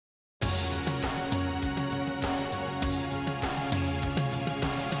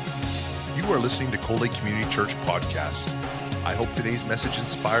are listening to Cold Lake Community Church podcast. I hope today's message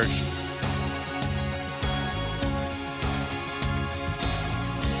inspires you.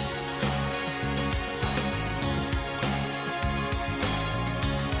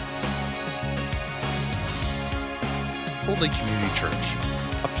 Cold Lake Community Church,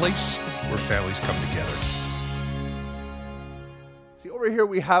 a place where families come together. See, over here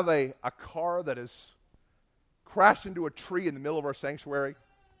we have a car that has crashed into a tree in the middle of our sanctuary.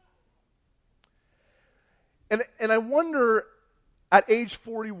 And I wonder, at age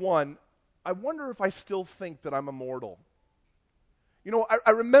 41, I wonder if I still think that I'm immortal. You know,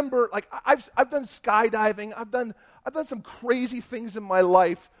 I remember, like, I've done skydiving, I've done some crazy things in my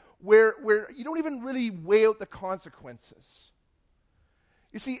life where you don't even really weigh out the consequences.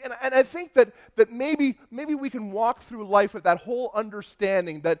 You see, and I think that maybe we can walk through life with that whole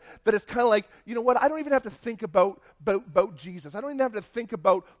understanding that it's kind of like, you know what, I don't even have to think about Jesus. I don't even have to think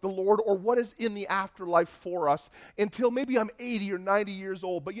about the Lord or what is in the afterlife for us until maybe I'm 80 or 90 years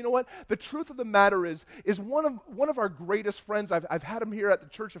old. But you know what? The truth of the matter is one of our greatest friends, I've had him here at the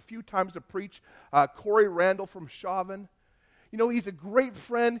church a few times to preach, Corey Randall from Chauvin. You know, he's a great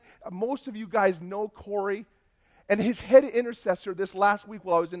friend. Most of you guys know Corey. And his head intercessor this last week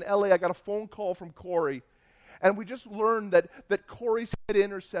while I was in LA, I got a phone call from Corey. And we just learned that Corey's head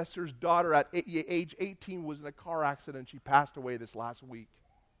intercessor's daughter at age 18 was in a car accident. She passed away this last week.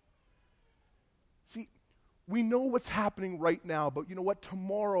 See, we know what's happening right now, but you know what?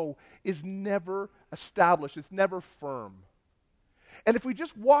 Tomorrow is never established. It's never firm. And if we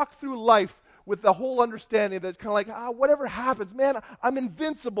just walk through life with the whole understanding that kind of like, whatever happens, man, I'm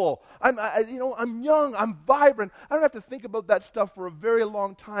invincible. I'm young. I'm vibrant. I don't have to think about that stuff for a very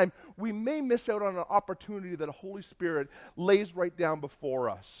long time. We may miss out on an opportunity that the Holy Spirit lays right down before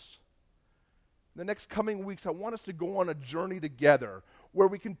us. In the next coming weeks, I want us to go on a journey together where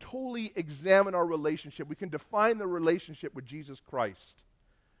we can totally examine our relationship. We can define the relationship with Jesus Christ.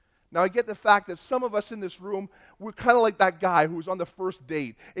 Now, I get the fact that some of us in this room, we're kind of like that guy who was on the first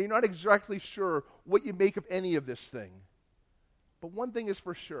date, and you're not exactly sure what you make of any of this thing. But one thing is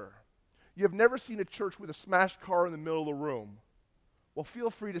for sure. You have never seen a church with a smashed car in the middle of the room. Well, feel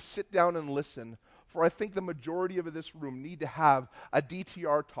free to sit down and listen, for I think the majority of this room need to have a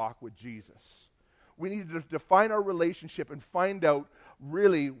DTR talk with Jesus. We need to define our relationship and find out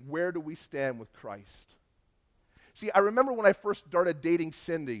really where do we stand with Christ. See, I remember when I first started dating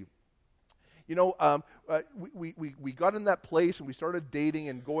Cindy. You know, we got in that place and we started dating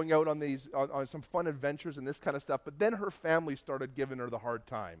and going out on on some fun adventures and this kind of stuff. But then her family started giving her the hard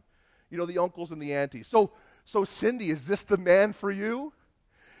time. You know, the uncles and the aunties. So Cindy, is this the man for you?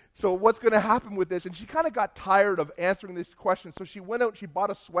 So what's going to happen with this? And she kind of got tired of answering these questions. So she went out and she bought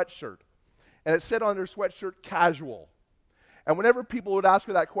a sweatshirt. And it said on her sweatshirt, casual. And whenever people would ask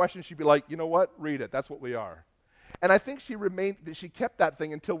her that question, she'd be like, you know what? Read it. That's what we are. And I think she kept that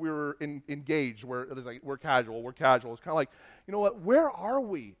thing until we were engaged, where it was like, we're casual. It's kind of like, you know what, where are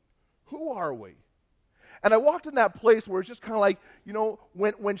we? Who are we? And I walked in that place where it's just kind of like, you know,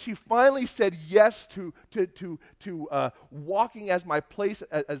 when she finally said yes to walking as my place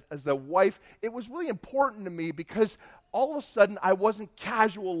as the wife, it was really important to me because all of a sudden I wasn't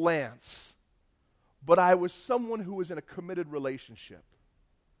casual Lance, but I was someone who was in a committed relationship.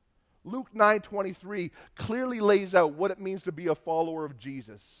 Luke 9:23 clearly lays out what it means to be a follower of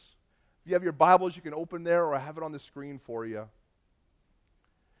Jesus. If you have your Bibles, you can open there, or I have it on the screen for you.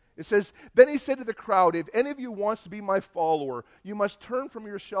 It says, then he said to the crowd, if any of you wants to be my follower, you must turn from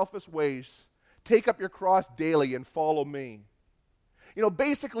your selfish ways, take up your cross daily, and follow me. You know,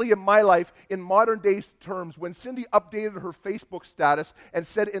 basically in my life, in modern day terms, when Cindy updated her Facebook status and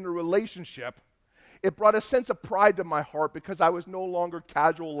said in a relationship, it brought a sense of pride to my heart because I was no longer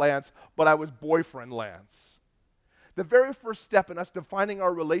casual Lance, but I was boyfriend Lance. The very first step in us defining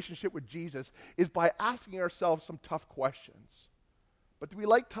our relationship with Jesus is by asking ourselves some tough questions. But do we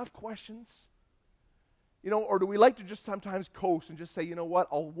like tough questions? You know, or do we like to just sometimes coast and just say, you know what,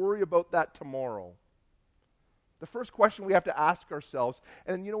 I'll worry about that tomorrow? The first question we have to ask ourselves,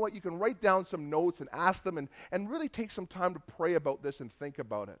 and you know what, you can write down some notes and ask them and really take some time to pray about this and think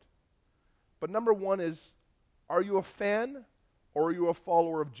about it. But number one is, are you a fan or are you a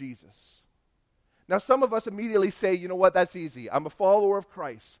follower of Jesus? Now, some of us immediately say, you know what, that's easy. I'm a follower of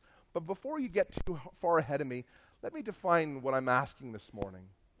Christ. But before you get too far ahead of me, let me define what I'm asking this morning.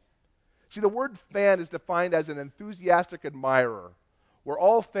 See, the word fan is defined as an enthusiastic admirer. We're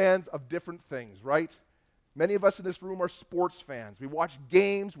all fans of different things, right? Many of us in this room are sports fans. We watch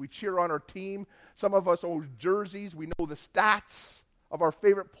games. We cheer on our team. Some of us own jerseys. We know the stats of our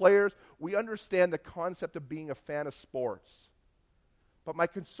favorite players. We understand the concept of being a fan of sports. But my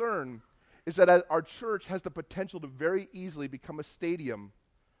concern is that our church has the potential to very easily become a stadium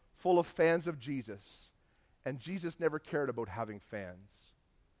full of fans of Jesus, and Jesus never cared about having fans.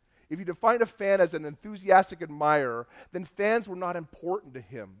 If you define a fan as an enthusiastic admirer, then fans were not important to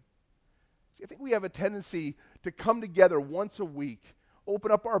him. See, I think we have a tendency to come together once a week,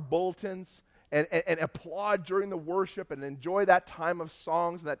 open up our bulletins, and applaud during the worship and enjoy that time of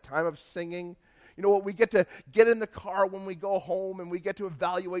songs and that time of singing. You know what? We get to get in the car when we go home and we get to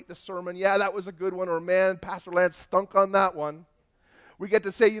evaluate the sermon. Yeah, that was a good one. Or, man, Pastor Lance stunk on that one. We get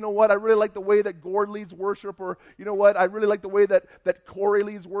to say, you know what? I really like the way that Gord leads worship. Or, you know what? I really like the way that Corey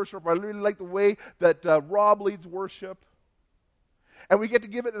leads worship. Or I really like the way that Rob leads worship. And we get to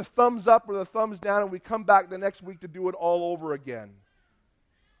give it the thumbs up or the thumbs down, and we come back the next week to do it all over again.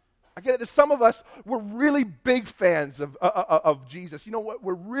 I get it that some of us, we're really big fans of Jesus. You know what?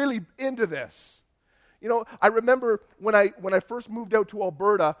 We're really into this. You know, I remember when I first moved out to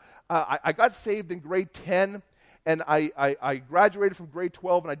Alberta, I got saved in grade 10, and I graduated from grade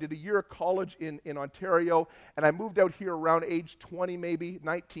 12, and I did a year of college in Ontario, and I moved out here around age 20, maybe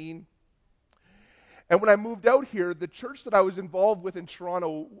 19. And when I moved out here, the church that I was involved with in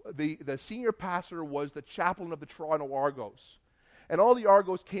Toronto, the senior pastor was the chaplain of the Toronto Argos. And all the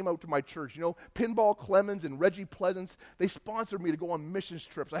Argos came out to my church. You know, Pinball Clemens and Reggie Pleasance, they sponsored me to go on missions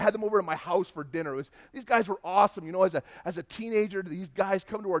trips. I had them over to my house for dinner. These guys were awesome. You know, as a teenager, these guys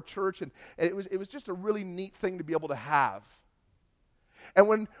come to our church, and it was just a really neat thing to be able to have. And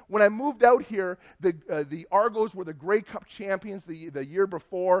when I moved out here, the Argos were the Grey Cup champions the year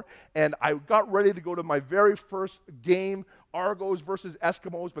before, and I got ready to go to my very first game, Argos versus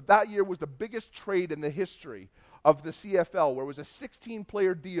Eskimos, but that year was the biggest trade in the history of the CFL, where it was a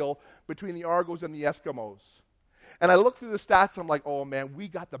 16-player deal between the Argos and the Eskimos. And I looked through the stats, and I'm like, oh man, we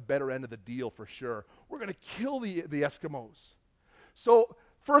got the better end of the deal for sure. We're going to kill the Eskimos. So,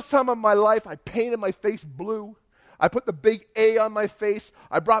 first time in my life, I painted my face blue. I put the big A on my face.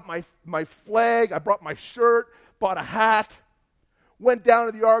 I brought my flag. I brought my shirt, bought a hat, went down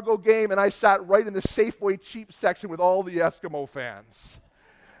to the Argo game, and I sat right in the Safeway cheap section with all the Eskimo fans.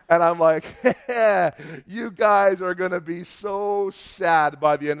 And I'm like, you guys are going to be so sad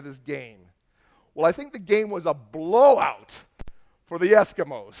by the end of this game. Well, I think the game was a blowout for the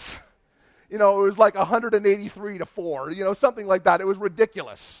Eskimos. You know, it was like 183-4, you know, something like that. It was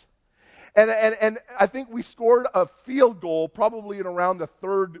ridiculous. And I think we scored a field goal probably in around the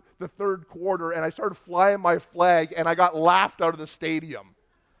third quarter, and I started flying my flag, and I got laughed out of the stadium.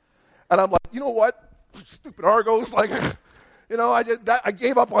 And I'm like, you know what? Stupid Argos, like... You know, I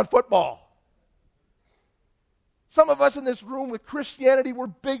gave up on football. Some of us in this room with Christianity, we're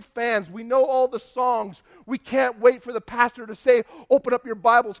big fans. We know all the songs. We can't wait for the pastor to say, open up your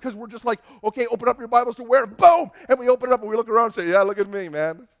Bibles, because we're just like, okay, open up your Bibles to where? Boom! And we open it up and we look around and say, yeah, look at me,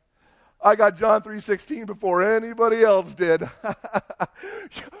 man. I got John 3:16 before anybody else did.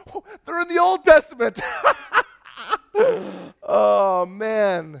 They're in the Old Testament. Oh,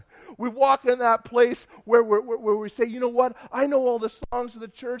 man. We walk in that place where we say, you know what? I know all the songs of the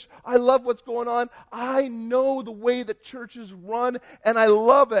church. I love what's going on. I know the way that churches run, and I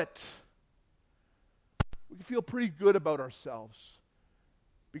love it. We can feel pretty good about ourselves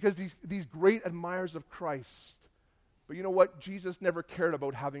because these great admirers of Christ. But you know what? Jesus never cared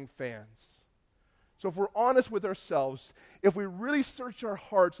about having fans. So if we're honest with ourselves, if we really search our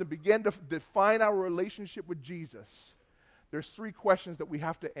hearts and begin to define our relationship with Jesus, there's 3 questions that we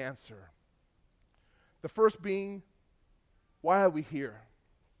have to answer. The first being, why are we here?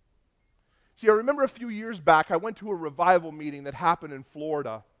 See, I remember a few years back, I went to a revival meeting that happened in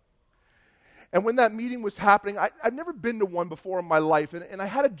Florida. And when that meeting was happening, I've never been to one before in my life. And I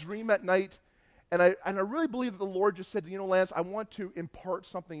had a dream at night, and I really believe that the Lord just said, you know, Lance, I want to impart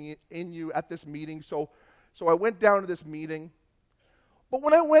something in you at this meeting. So I went down to this meeting. But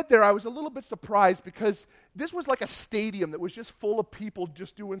when I went there, I was a little bit surprised because this was like a stadium that was just full of people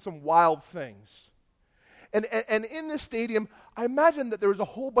just doing some wild things. And in this stadium, I imagine that there was a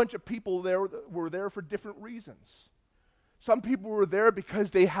whole bunch of people there that were there for different reasons. Some people were there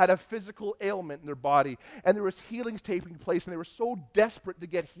because they had a physical ailment in their body, and there was healings taking place, and they were so desperate to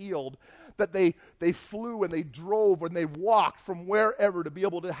get healed that they flew and they drove and they walked from wherever to be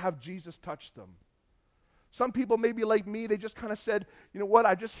able to have Jesus touch them. Some people, maybe like me, they just kind of said, you know what,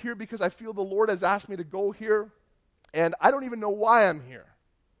 I'm just here because I feel the Lord has asked me to go here, and I don't even know why I'm here.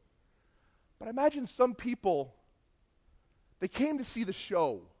 But imagine some people, they came to see the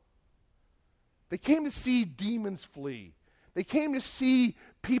show. They came to see demons flee. They came to see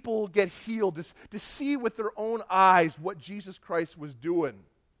people get healed, to see with their own eyes what Jesus Christ was doing.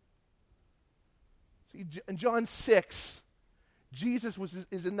 See, in John 6, Jesus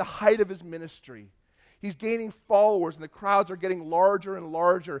is in the height of his ministry. He's gaining followers, and the crowds are getting larger and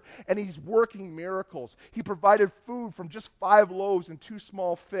larger, and he's working miracles. He provided food from just 5 loaves and 2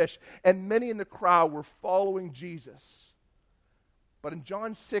 small fish, and many in the crowd were following Jesus. But in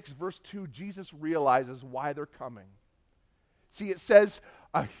John 6, verse 2, Jesus realizes why they're coming. See, it says,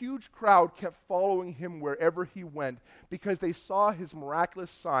 a huge crowd kept following him wherever he went because they saw his miraculous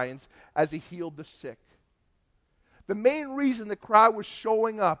signs as he healed the sick. The main reason the crowd was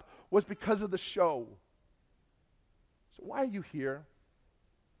showing up was because of the show. So why are you here?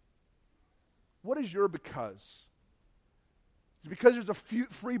 What is your because? Is it because there's a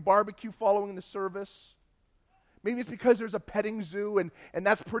free barbecue following the service? Maybe it's because there's a petting zoo and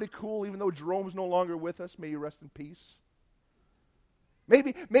that's pretty cool even though Jerome's no longer with us. May you rest in peace.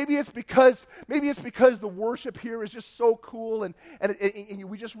 Maybe it's because the worship here is just so cool and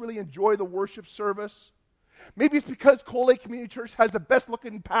we just really enjoy the worship service. Maybe it's because Cold Lake Community Church has the best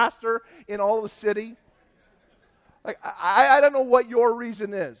looking pastor in all of the city. Like I don't know what your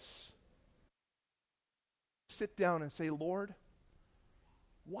reason is. Sit down and say, Lord,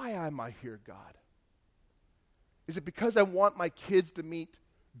 why am I here, God? Is it because I want my kids to meet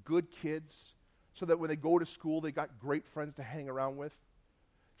good kids so that when they go to school they got great friends to hang around with?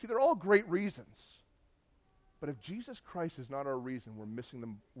 See, they're all great reasons. But if Jesus Christ is not our reason, we're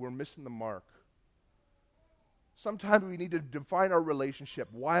missing the mark. Sometimes we need to define our relationship.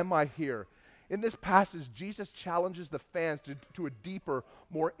 Why am I here? In this passage, Jesus challenges the fans to a deeper,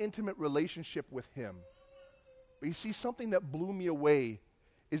 more intimate relationship with him. But you see, something that blew me away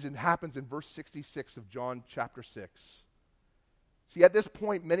happens in verse 66 of John chapter 6. See, at this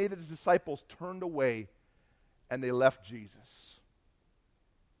point, many of the disciples turned away and they left Jesus.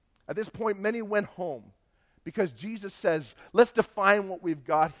 At this point, many went home because Jesus says, let's define what we've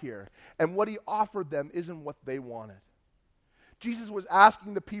got here. And what he offered them isn't what they wanted. Jesus was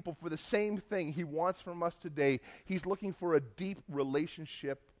asking the people for the same thing he wants from us today. He's looking for a deep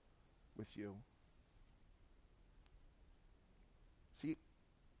relationship with you. See,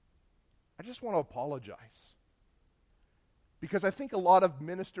 I just want to apologize. Because I think a lot of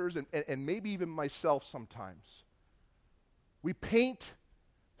ministers, and maybe even myself sometimes, we paint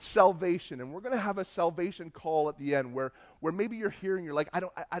salvation, and we're going to have a salvation call at the end where maybe you're here and you're like, I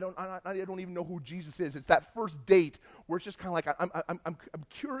don't even know who Jesus is. It's that first date where it's just kind of like I'm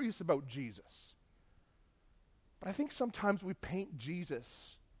curious about Jesus. But I think sometimes we paint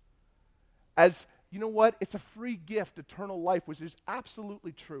Jesus as, you know what? It's a free gift, eternal life, which is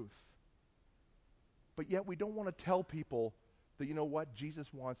absolutely truth. But yet we don't want to tell people that, you know what? Jesus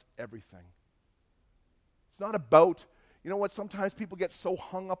wants everything. It's not about, you know what, sometimes people get so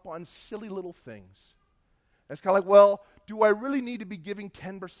hung up on silly little things. And it's kind of like, well, do I really need to be giving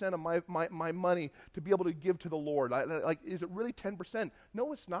 10% of my money to be able to give to the Lord? Is it really 10%?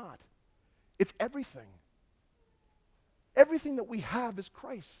 No, it's not. It's everything. Everything that we have is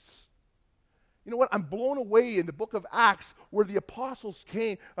Christ's. You know what? I'm blown away in the book of Acts where the apostles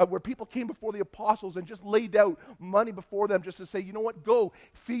came, where people came before the apostles and just laid out money before them just to say, you know what? Go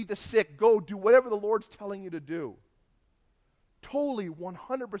feed the sick. Go do whatever the Lord's telling you to do. Totally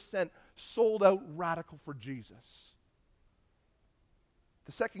 100% sold out radical for Jesus.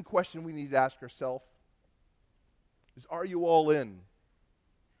 The second question we need to ask ourselves is, are you all in?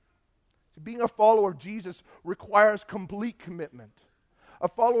 So being a follower of Jesus requires complete commitment. A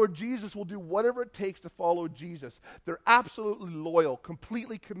follower of Jesus will do whatever it takes to follow Jesus. They're absolutely loyal,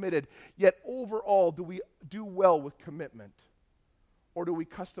 completely committed, yet overall, do we do well with commitment? Or do we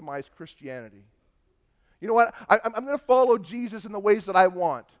customize Christianity? You know what? I'm going to follow Jesus in the ways that I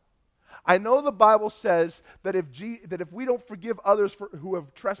want. I know the Bible says that if we don't forgive others who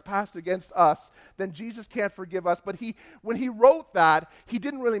have trespassed against us, then Jesus can't forgive us. But when he wrote that, he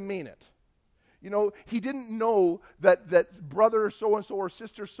didn't really mean it. You know, he didn't know that brother so-and-so or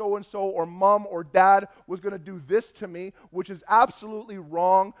sister so-and-so or mom or dad was going to do this to me, which is absolutely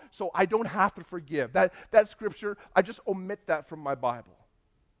wrong, so I don't have to forgive. That scripture, I just omit that from my Bible.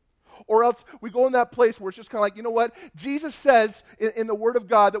 Or else we go in that place where it's just kind of like, you know what? Jesus says in the Word of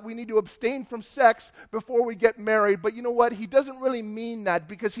God that we need to abstain from sex before we get married. But you know what? He doesn't really mean that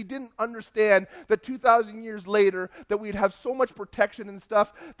because he didn't understand that 2,000 years later that we'd have so much protection and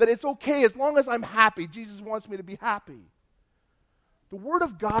stuff that it's okay as long as I'm happy. Jesus wants me to be happy. The Word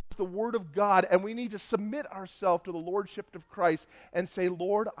of God is the Word of God, and we need to submit ourselves to the Lordship of Christ and say,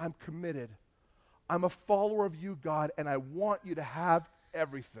 Lord, I'm committed. I'm a follower of you, God, and I want you to have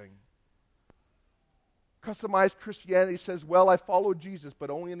everything. Customized Christianity says, well, I follow Jesus,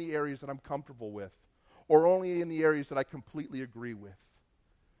 but only in the areas that I'm comfortable with, or only in the areas that I completely agree with.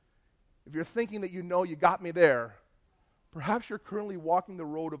 If you're thinking that you know you got me there, Perhaps you're currently walking the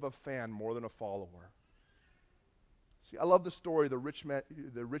road of a fan more than a follower. See, I love the story of the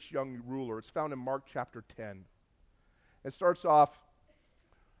rich young ruler. It's found in Mark chapter 10. It starts off,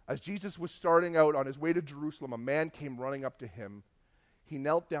 as Jesus was starting out on his way to Jerusalem, a man came running up to him. He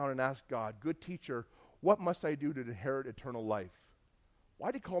knelt down and asked God, "Good teacher, what must I do to inherit eternal life?"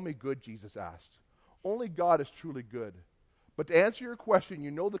 "Why do you call me good?" Jesus asked. "Only God is truly good. But to answer your question,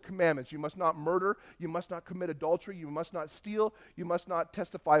 you know the commandments. You must not murder. You must not commit adultery. You must not steal. You must not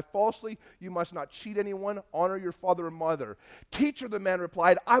testify falsely. You must not cheat anyone. Honor your father and mother." "Teacher," the man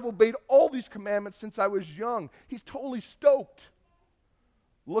replied, "I've obeyed all these commandments since I was young." He's totally stoked.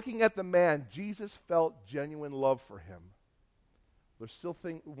 Looking at the man, Jesus felt genuine love for him. "There's still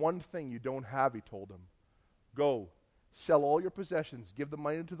one thing you don't have," he told him. "Go, sell all your possessions, give the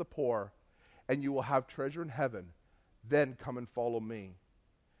money to the poor, and you will have treasure in heaven. Then come and follow me."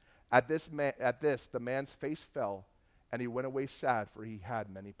 At this, the man's face fell, and he went away sad, for he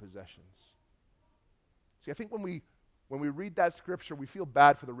had many possessions. See, I think when we read that scripture, we feel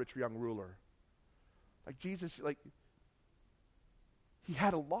bad for the rich young ruler. Like Jesus, he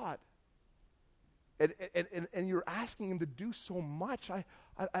had a lot. And you're asking him to do so much. I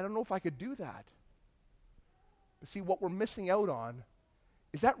don't know if I could do that. But see, what we're missing out on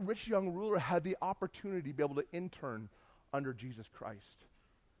is that rich young ruler had the opportunity to be able to intern under Jesus Christ.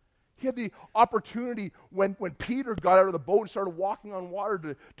 He had the opportunity when Peter got out of the boat and started walking on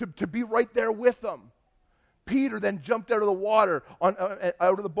water to be right there with them. Peter then jumped out of the water, out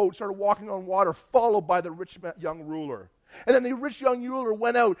of the boat, started walking on water, followed by the rich young ruler. And then the rich young ruler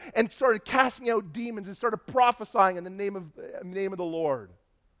went out and started casting out demons and started prophesying in the name of the Lord.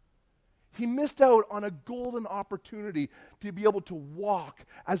 He missed out on a golden opportunity to be able to walk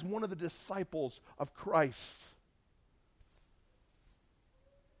as one of the disciples of Christ.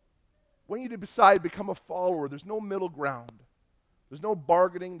 When you decide to become a follower, there's no middle ground. There's no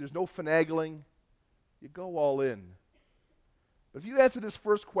bargaining. There's no finagling. You go all in. But if you answer this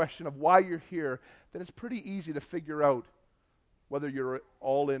first question of why you're here, then it's pretty easy to figure out whether you're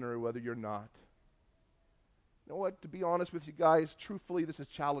all in or whether you're not. You know what? To be honest with you guys, truthfully, this is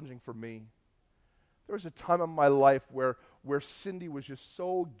challenging for me. There was a time in my life where Cindy was just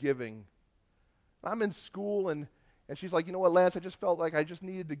so giving. I'm in school, and she's like, "You know what, Lance, I just felt like I just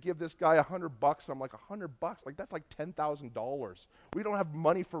needed to give this guy $100. I'm like, $100? Like, that's like $10,000. We don't have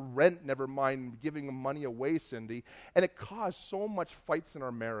money for rent, never mind giving the money away, Cindy. And it caused so much fights in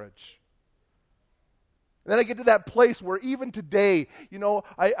our marriage. And then I get to that place where even today,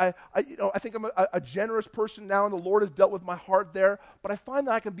 I think I'm a generous person now, and the Lord has dealt with my heart there, but I find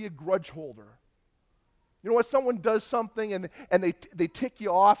that I can be a grudge holder. You know what? Someone does something, and they tick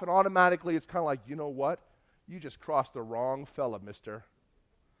you off, and automatically it's kind of like, you know what? You just crossed the wrong fella, mister.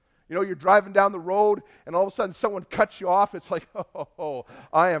 You're driving down the road, and all of a sudden someone cuts you off. It's like,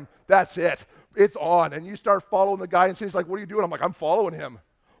 that's it. It's on. And you start following the guy, and he's like, "What are you doing?" I'm like, "I'm following him."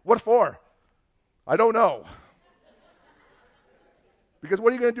 "What for?" "I don't know." Because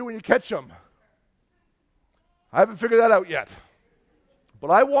what are you going to do when you catch him? I haven't figured that out yet.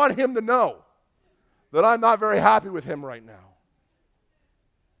 But I want him to know that I'm not very happy with him right now.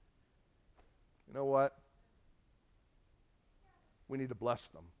 You know what? We need to bless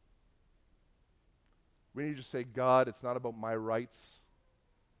them. We need to say, "God, it's not about my rights.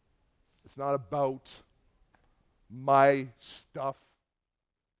 It's not about my stuff.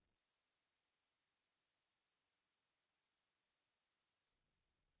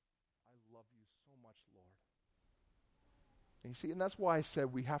 I love you so much, Lord." And you see, and that's why I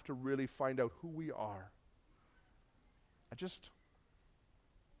said we have to really find out who we are.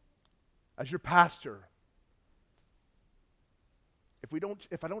 As your pastor,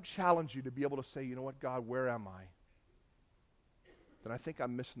 if I don't challenge you to be able to say, "You know what, God, where am I?" then I think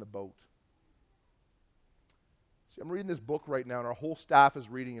I'm missing the boat. See, I'm reading this book right now, and our whole staff is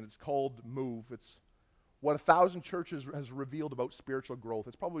reading it. It's called Move. It's what 1,000 churches has revealed about spiritual growth.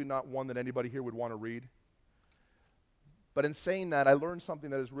 It's probably not one that anybody here would want to read. But in saying that, I learned something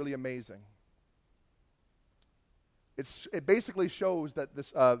that is really amazing. It basically shows that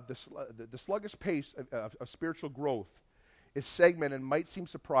the sluggish pace of spiritual growth is segmented and might seem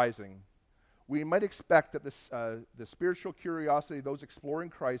surprising. We might expect that the spiritual curiosity of those exploring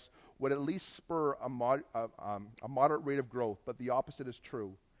Christ would at least spur a moderate rate of growth, but the opposite is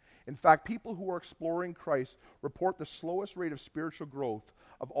true. In fact, people who are exploring Christ report the slowest rate of spiritual growth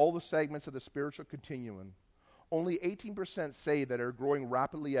of all the segments of the spiritual continuum. Only 18% say that are growing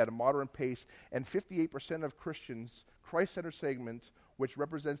rapidly at a moderate pace, and 58% of Christians, Christ-centered segment, which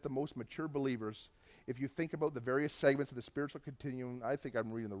represents the most mature believers. If you think about the various segments of the spiritual continuum, I think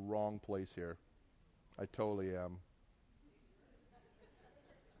I'm reading the wrong place here. I totally am.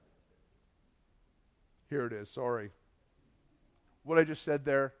 Here it is, sorry. What I just said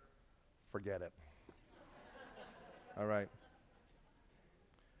there, forget it. All right.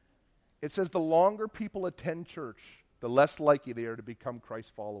 It says the longer people attend church, the less likely they are to become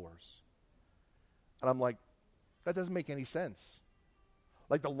Christ followers. And I'm like, that doesn't make any sense.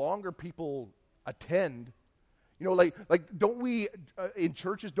 Like the longer people attend, like don't we, in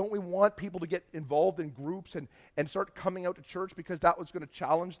churches, don't we want people to get involved in groups and start coming out to church because that was going to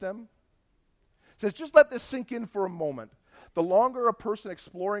challenge them? It says, just let this sink in for a moment. The longer a person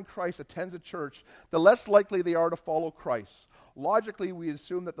exploring Christ attends a church, the less likely they are to follow Christ. Logically, we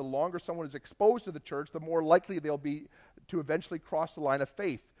assume that the longer someone is exposed to the church, the more likely they'll be to eventually cross the line of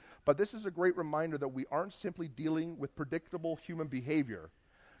faith. But this is a great reminder that we aren't simply dealing with predictable human behavior.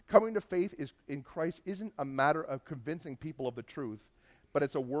 Coming to faith in Christ isn't a matter of convincing people of the truth, but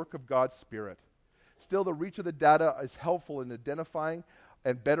it's a work of God's Spirit. Still, the reach of the data is helpful in identifying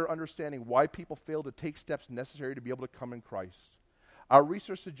and better understanding why people fail to take steps necessary to be able to come in Christ. Our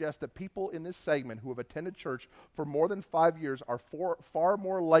research suggests that people in this segment who have attended church for more than 5 years are far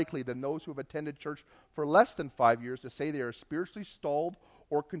more likely than those who have attended church for less than 5 years to say they are spiritually stalled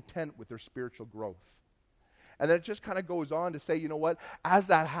or content with their spiritual growth. And then it just kind of goes on to say, you know what, as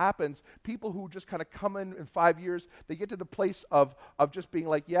that happens, people who just kind of come in 5 years, they get to the place of just being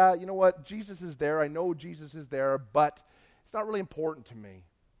like, yeah, you know what, Jesus is there, I know Jesus is there, but it's not really important to me.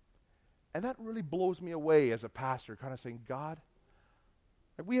 And that really blows me away as a pastor, kind of saying, God,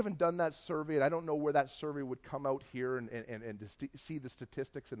 we haven't done that survey, and I don't know where that survey would come out here and to see the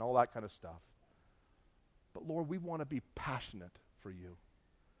statistics and all that kind of stuff. But Lord, we want to be passionate for you.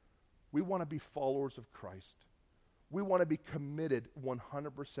 We want to be followers of Christ. We want to be committed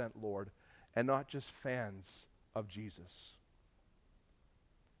 100%, Lord, and not just fans of Jesus.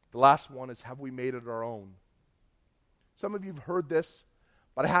 The last one is, have we made it our own? Some of you have heard this,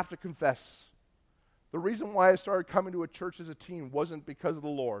 but I have to confess, the reason why I started coming to a church as a teen wasn't because of the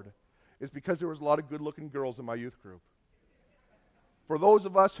Lord. It's because there was a lot of good-looking girls in my youth group. For those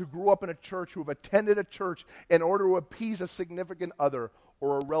of us who grew up in a church, who have attended a church in order to appease a significant other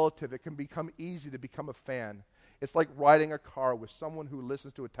or a relative, it can become easy to become a fan. It's like riding a car with someone who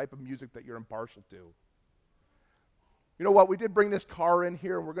listens to a type of music that you're impartial to. You know what? We did bring this car in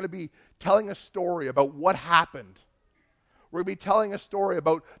here, and we're going to be telling a story about what happened. We're going to be telling a story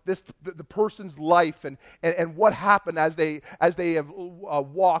about the person's life and what happened as they have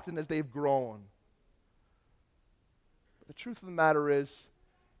walked and as they've grown. But the truth of the matter is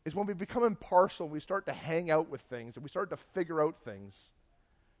when we become impartial and we start to hang out with things and we start to figure out things,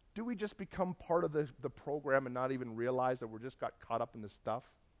 do we just become part of the program and not even realize that we're just got caught up in this stuff?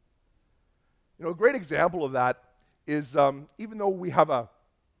 You know, a great example of that is even though we have a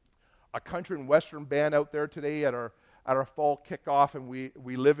country and western band out there today at our fall kickoff, and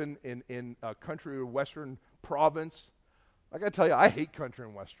we live in a country or western province, I got to tell you, I hate country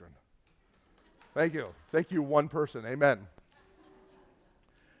and western. Thank you, one person. Amen.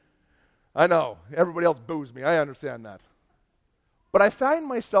 I know everybody else boos me. I understand that. But I find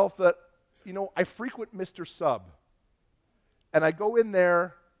myself that, I frequent Mr. Sub. And I go in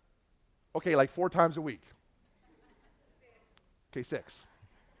there, like 4 times a week. 6.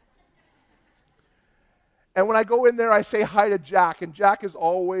 And when I go in there, I say hi to Jack. And Jack is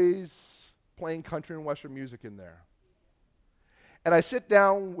always playing country and western music in there. And I sit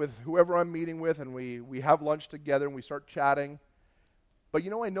down with whoever I'm meeting with, and we have lunch together, and we start chatting. But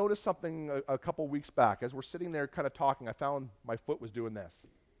I noticed something a couple weeks back. As we're sitting there kind of talking, I found my foot was doing this.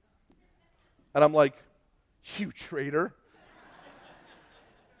 And I'm like, you traitor.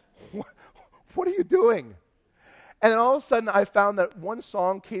 What are you doing? And then all of a sudden, I found that one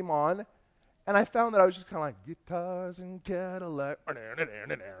song came on, and I found that I was just kind of like, guitars and Cadillac,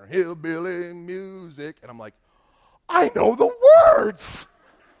 hillbilly music. And I'm like, I know the words.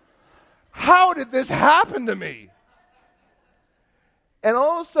 How did this happen to me? And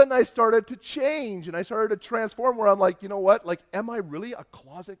all of a sudden, I started to change, and I started to transform where I'm like, you know what? Am I really a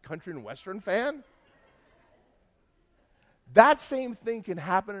closet country and western fan? That same thing can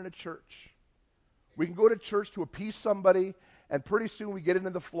happen in a church. We can go to church to appease somebody, and pretty soon we get into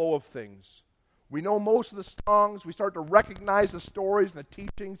the flow of things. We know most of the songs. We start to recognize the stories and the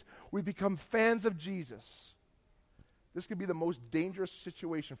teachings. We become fans of Jesus. This could be the most dangerous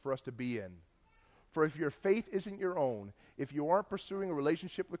situation for us to be in. For if your faith isn't your own, if you aren't pursuing a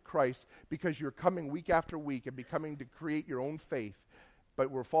relationship with Christ because you're coming week after week and becoming to create your own faith,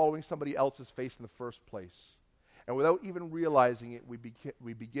 but we're following somebody else's faith in the first place. And without even realizing it,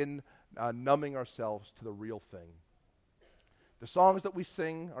 we begin numbing ourselves to the real thing. The songs that we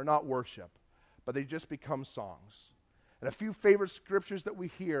sing are not worship, but they just become songs. And a few favorite scriptures that we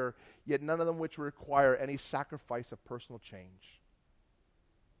hear, yet none of them which require any sacrifice of personal change.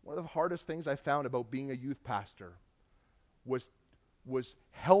 One of the hardest things I found about being a youth pastor was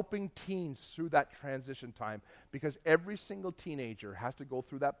helping teens through that transition time, because every single teenager has to go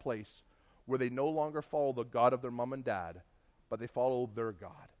through that place where they no longer follow the God of their mom and dad, but they follow their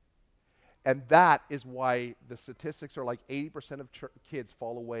God. And that is why the statistics are like 80% of kids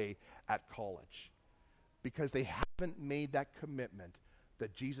fall away at college, because they haven't made that commitment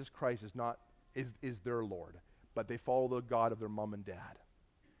that Jesus Christ is their Lord, but they follow the God of their mom and dad.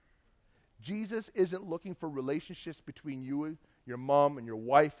 Jesus isn't looking for relationships between you, your mom, and your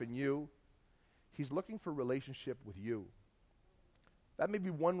wife and you. He's looking for relationship with you. That may be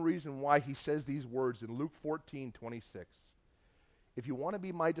one reason why he says these words in Luke 14:26. If you want to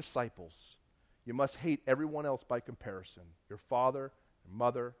be my disciples, you must hate everyone else by comparison. Your father, your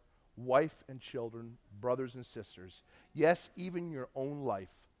mother, wife and children, brothers and sisters. Yes, even your own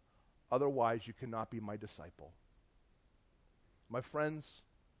life. Otherwise, you cannot be my disciple. My friends,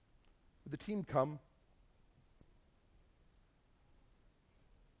 would the team come?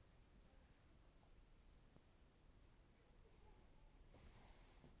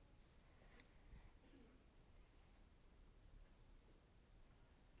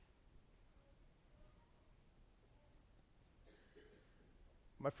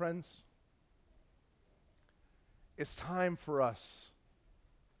 My friends, it's time for us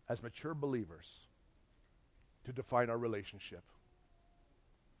as mature believers to define our relationship.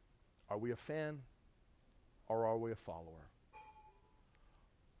 Are we a fan or are we a follower?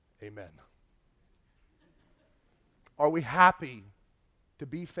 Amen. Are we happy to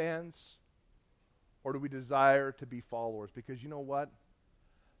be fans or do we desire to be followers? Because you know what?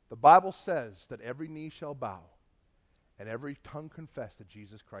 The Bible says that every knee shall bow and every tongue confess that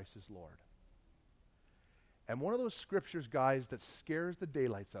Jesus Christ is Lord. And one of those scriptures, guys, that scares the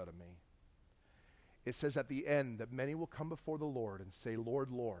daylights out of me, it says at the end that many will come before the Lord and say,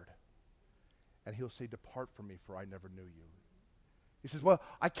 Lord, Lord. And he'll say, depart from me, for I never knew you. He says, well,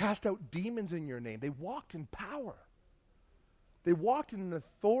 I cast out demons in your name. They walked in power. They walked in an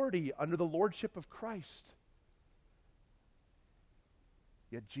authority under the lordship of Christ.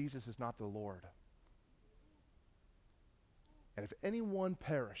 Yet Jesus is not the Lord. And if anyone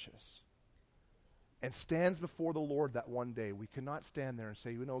perishes and stands before the Lord that one day, we cannot stand there and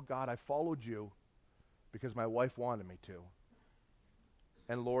say, you know, God, I followed you because my wife wanted me to.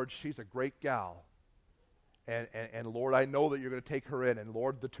 And Lord, she's a great gal. And Lord, I know that you're going to take her in. And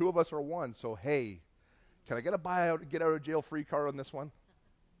Lord, the two of us are one. So, hey, can I get a get out of jail free card on this one?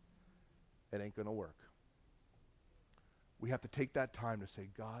 It ain't going to work. We have to take that time to say,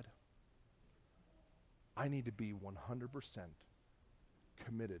 God, I need to be 100%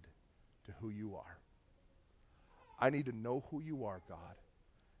 committed to who you are. I need to know who you are, God.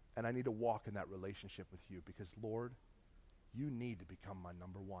 And I need to walk in that relationship with you because, Lord, you need to become my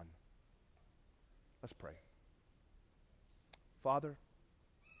number one. Let's pray. Father,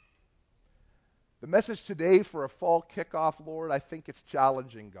 the message today for a fall kickoff, Lord, I think it's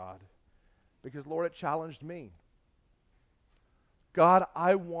challenging, God. Because, Lord, it challenged me. God,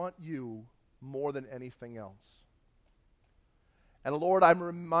 I want you more than anything else. And, Lord, I'm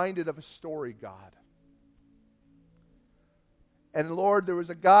reminded of a story, God. And, Lord, there was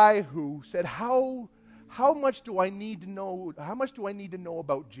a guy who said, how much do I need to know? How much do I need to know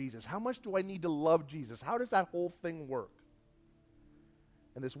about Jesus? How much do I need to love Jesus? How does that whole thing work?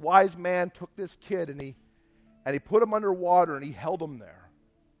 And this wise man took this kid and he put him under water and he held him there.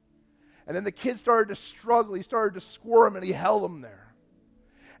 And then the kid started to struggle. He started to squirm and he held him there.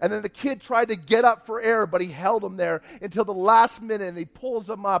 And then the kid tried to get up for air, but he held him there until the last minute and he pulls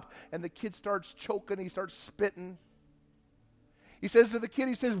him up and the kid starts choking. He starts spitting. He says to the kid,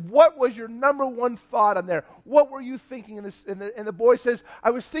 he says, what was your number one thought on there? What were you thinking in this? And the boy says,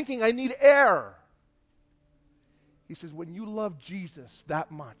 I was thinking I need air. He says, when you love Jesus that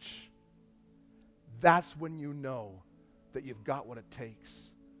much, that's when you know that you've got what it takes.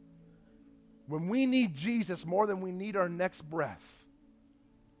 When we need Jesus more than we need our next breath,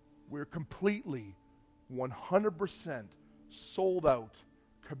 we're completely, 100% sold out,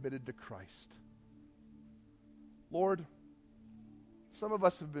 committed to Christ. Lord, some of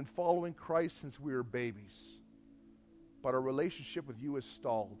us have been following Christ since we were babies, but our relationship with you is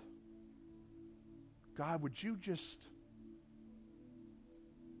stalled. God, would you just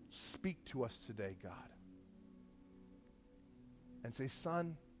speak to us today, God, and say,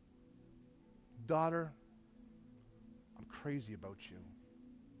 son, daughter, I'm crazy about you.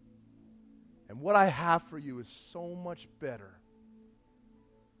 And what I have for you is so much better.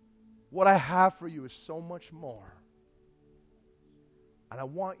 What I have for you is so much more. And I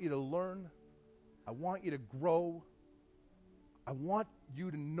want you to learn. I want you to grow. I want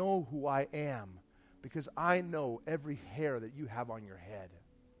you to know who I am, because I know every hair that you have on your head.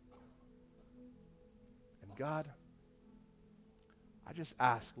 And God, I just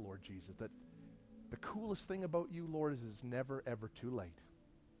ask, Lord Jesus, that the coolest thing about you, Lord, is it's never, ever too late.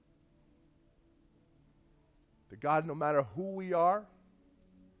 That God, no matter who we are,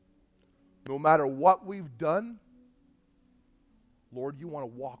 no matter what we've done, Lord, you want to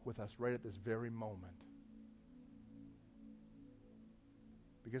walk with us right at this very moment.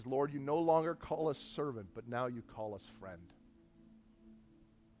 Because, Lord, you no longer call us servant, but now you call us friend.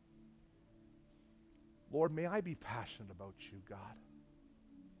 Lord, may I be passionate about you, God.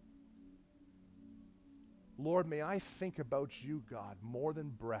 Lord, may I think about you, God, more than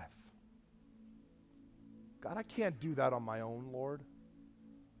breath. God, I can't do that on my own, Lord.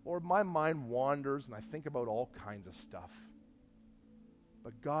 Lord, my mind wanders and I think about all kinds of stuff.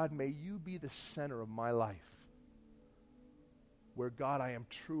 But God, may you be the center of my life, where, God, I am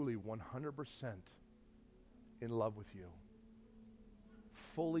truly 100% in love with you,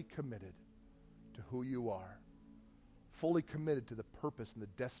 fully committed to who you are, fully committed to the purpose and the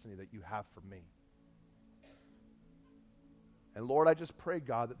destiny that you have for me. And Lord, I just pray,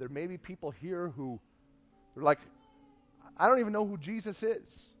 God, that there may be people here who they're like, I don't even know who Jesus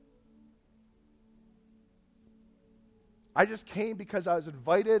is. I just came because I was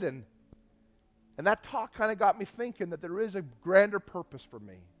invited, and that talk kind of got me thinking that there is a grander purpose for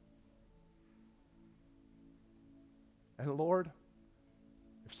me. And Lord,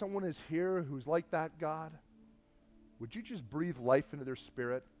 if someone is here who's like that, God, would you just breathe life into their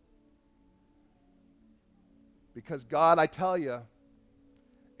spirit? Because, God, I tell you,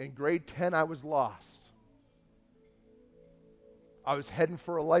 in grade 10 I was lost. I was heading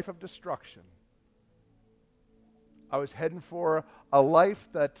for a life of destruction. I was heading for a life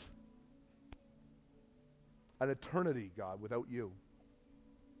that, an eternity, God, without you.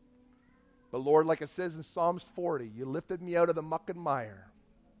 But Lord, like it says in Psalms 40, you lifted me out of the muck and mire.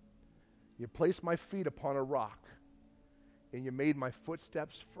 You placed my feet upon a rock, and you made my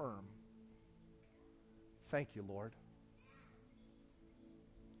footsteps firm. Thank you, Lord.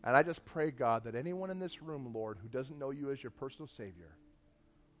 And I just pray, God, that anyone in this room, Lord, who doesn't know you as your personal Savior,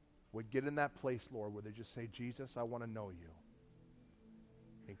 would get in that place, Lord, where they just say, Jesus, I want to know you.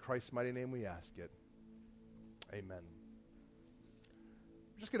 In Christ's mighty name we ask it. Amen.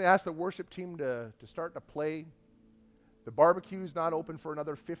 I'm just going to ask the worship team to start to play. The barbecue is not open for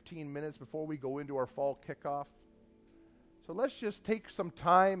another 15 minutes before we go into our fall kickoff. So let's just take some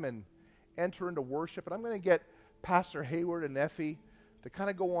time and enter into worship. And I'm going to get Pastor Hayward and Effie to kind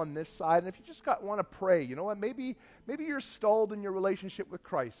of go on this side. And if you just want to pray, you know what, maybe you're stalled in your relationship with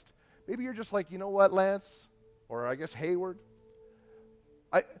Christ. Maybe you're just like, you know what, Lance, or I guess Hayward,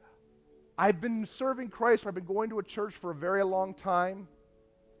 I've been serving Christ, or I've been going to a church for a very long time,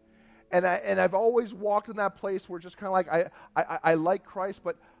 and I've always walked in that place where just kind of like, I like Christ,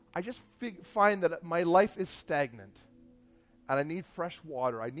 but I just find that my life is stagnant, and I need fresh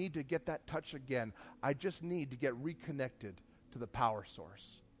water. I need to get that touch again. I just need to get reconnected to the power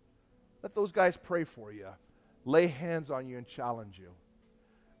source. Let those guys pray for you, lay hands on you, and challenge you.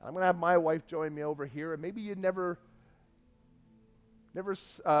 I'm going to have my wife join me over here, and maybe you never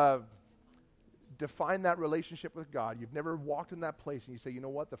define that relationship with God. You've never walked in that place, and you say, you know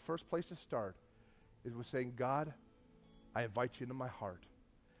what, the first place to start is with saying, God, I invite you into my heart.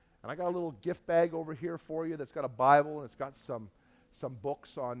 And I got a little gift bag over here for you that's got a Bible, and it's got some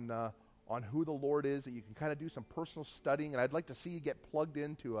books on who the Lord is that you can kind of do some personal studying. And I'd like to see you get plugged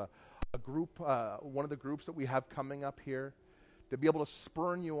into a group, one of the groups that we have coming up here, to be able to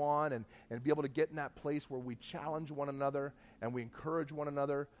spurn you on and be able to get in that place where we challenge one another and we encourage one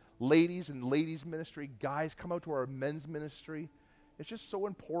another. Ladies and ladies ministry, guys, come out to our men's ministry. It's just so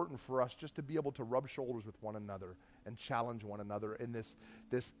important for us just to be able to rub shoulders with one another and challenge one another in this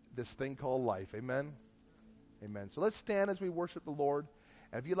thing called life. Amen? Amen. So let's stand as we worship the Lord.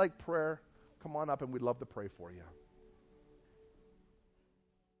 And if you like prayer, come on up and we'd love to pray for you.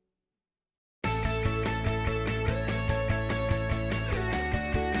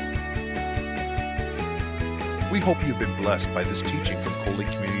 We hope you've been blessed by this teaching from Coley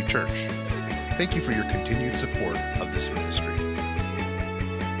Community Church. Thank you for your continued support of this ministry.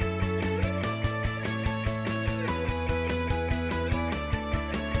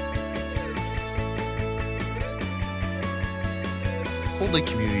 Coley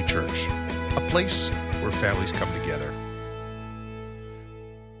Community Church, a place where families come together.